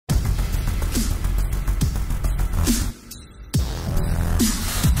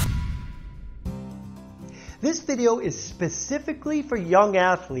video is specifically for young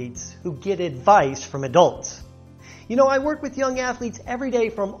athletes who get advice from adults. You know, I work with young athletes every day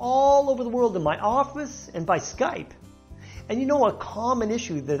from all over the world in my office and by Skype. And you know, a common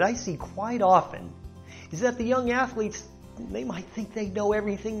issue that I see quite often is that the young athletes, they might think they know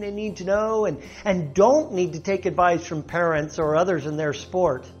everything they need to know and don't need to take advice from parents or others in their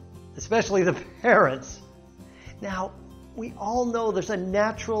sport, especially the parents. Now, we all know there's a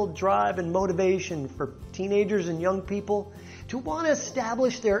natural drive and motivation for teenagers and young people to want to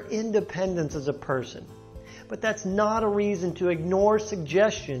establish their independence as a person. But that's not a reason to ignore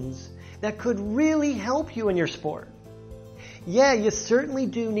suggestions that could really help you in your sport. Yeah, you certainly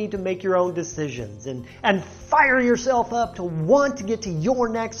do need to make your own decisions and fire yourself up to want to get to your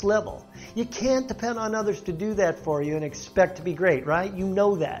next level. You can't depend on others to do that for you and expect to be great, right? You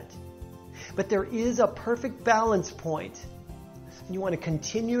know that. But there is a perfect balance point. You want to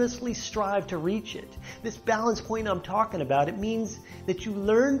continuously strive to reach it. This balance point I'm talking about, it means that you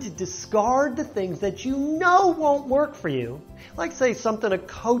learn to discard the things that you know won't work for you. Like, say, something a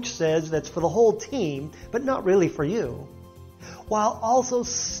coach says that's for the whole team, but not really for you. While also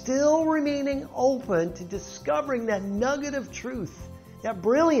still remaining open to discovering that nugget of truth, that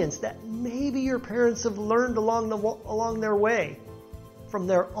brilliance that maybe your parents have learned along their way from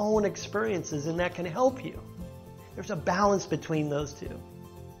their own experiences, and that can help you. There's a balance between those two.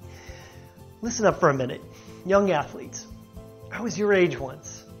 Listen up for a minute. Young athletes, I was your age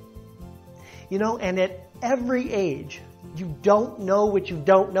once. You know, and at every age, you don't know what you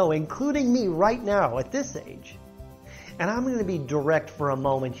don't know, including me right now at this age. And I'm going to be direct for a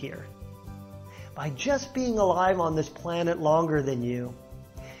moment here. By just being alive on this planet longer than you,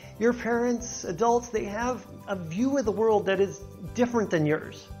 your parents, adults, they have a view of the world that is different than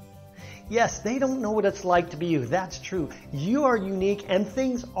yours. Yes, they don't know what it's like to be you. That's true. You are unique and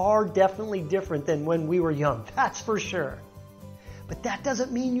things are definitely different than when we were young. That's for sure. But that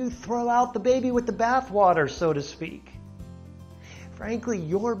doesn't mean you throw out the baby with the bathwater, so to speak. Frankly,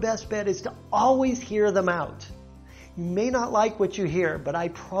 your best bet is to always hear them out. You may not like what you hear, but I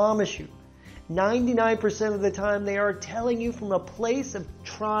promise you, 99% of the time they are telling you from a place of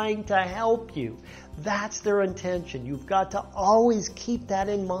trying to help you. That's their intention. You've got to always keep that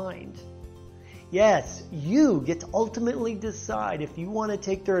in mind. Yes, you get to ultimately decide if you want to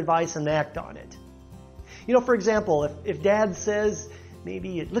take their advice and act on it. You know, for example, if Dad says,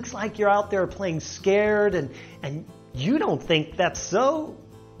 maybe it looks like you're out there playing scared and you don't think that's so,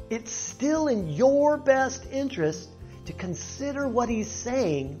 it's still in your best interest to consider what he's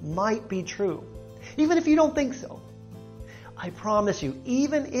saying might be true, even if you don't think so. I promise you,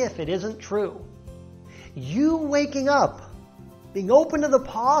 even if it isn't true, you waking up, being open to the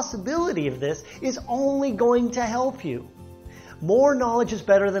possibility of this is only going to help you. More knowledge is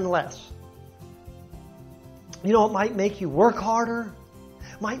better than less. You know, it might make you work harder,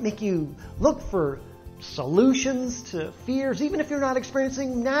 might make you look for solutions to fears, even if you're not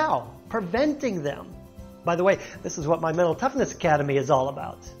experiencing them now, preventing them. By the way, this is what my Mental Toughness Academy is all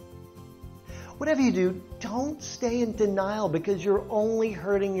about. Whatever you do, don't stay in denial because you're only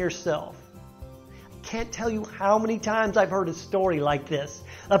hurting yourself. Can't tell you how many times I've heard a story like this.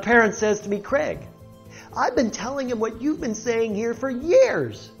 A parent says to me, Craig, I've been telling him what you've been saying here for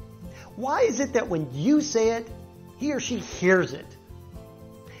years. Why is it that when you say it, he or she hears it?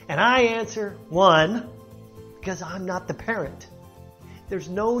 And I answer, 1, because I'm not the parent. There's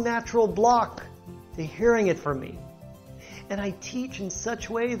no natural block to hearing it from me. And I teach in such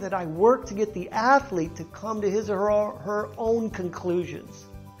a way that I work to get the athlete to come to his or her own conclusions.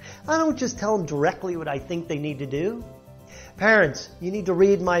 I don't just tell them directly what I think they need to do. Parents, you need to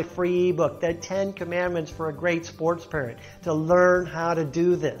read my free ebook, The 10 Commandments for a Great Sports Parent, to learn how to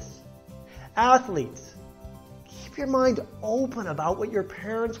do this. Athletes, keep your mind open about what your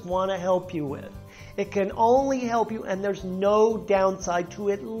parents want to help you with. It can only help you, and there's no downside to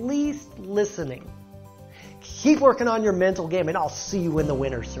at least listening. Keep working on your mental game, and I'll see you in the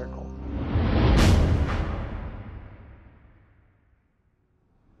winner's circle.